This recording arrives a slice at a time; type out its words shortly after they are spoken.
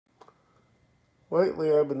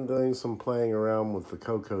Lately I've been doing some playing around with the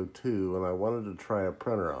CoCo 2 and I wanted to try a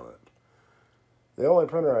printer on it. The only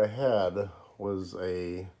printer I had was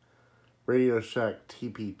a Radio Shack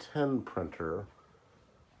TP-10 printer,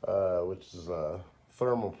 which is a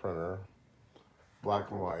thermal printer,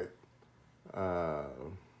 black and white. I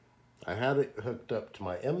had it hooked up to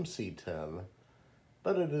my MC-10,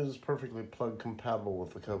 but it is perfectly plug compatible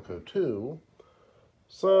with the CoCo 2,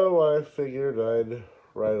 so I figured I'd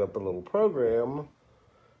write up a little program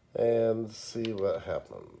and see what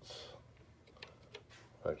happens.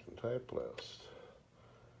 I can type list.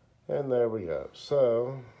 And there we go.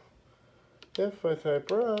 So if I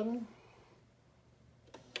type run,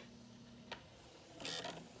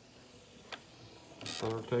 the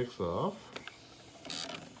printer takes off.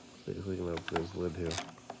 See if we can open this lid here.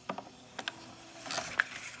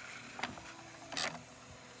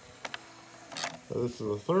 So this is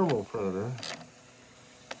a thermal printer,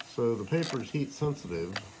 so the paper is heat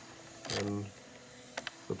sensitive, and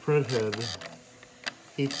the print head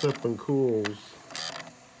heats up and cools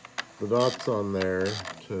the dots on there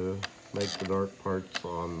to make the dark parts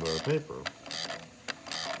on the paper.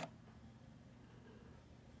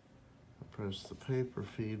 I press the paper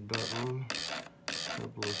feed button a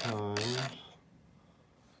couple of times,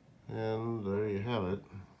 and there you have it.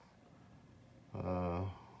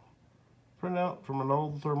 Printout from an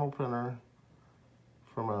old thermal printer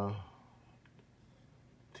from a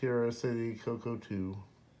TRS-80 CoCo 2.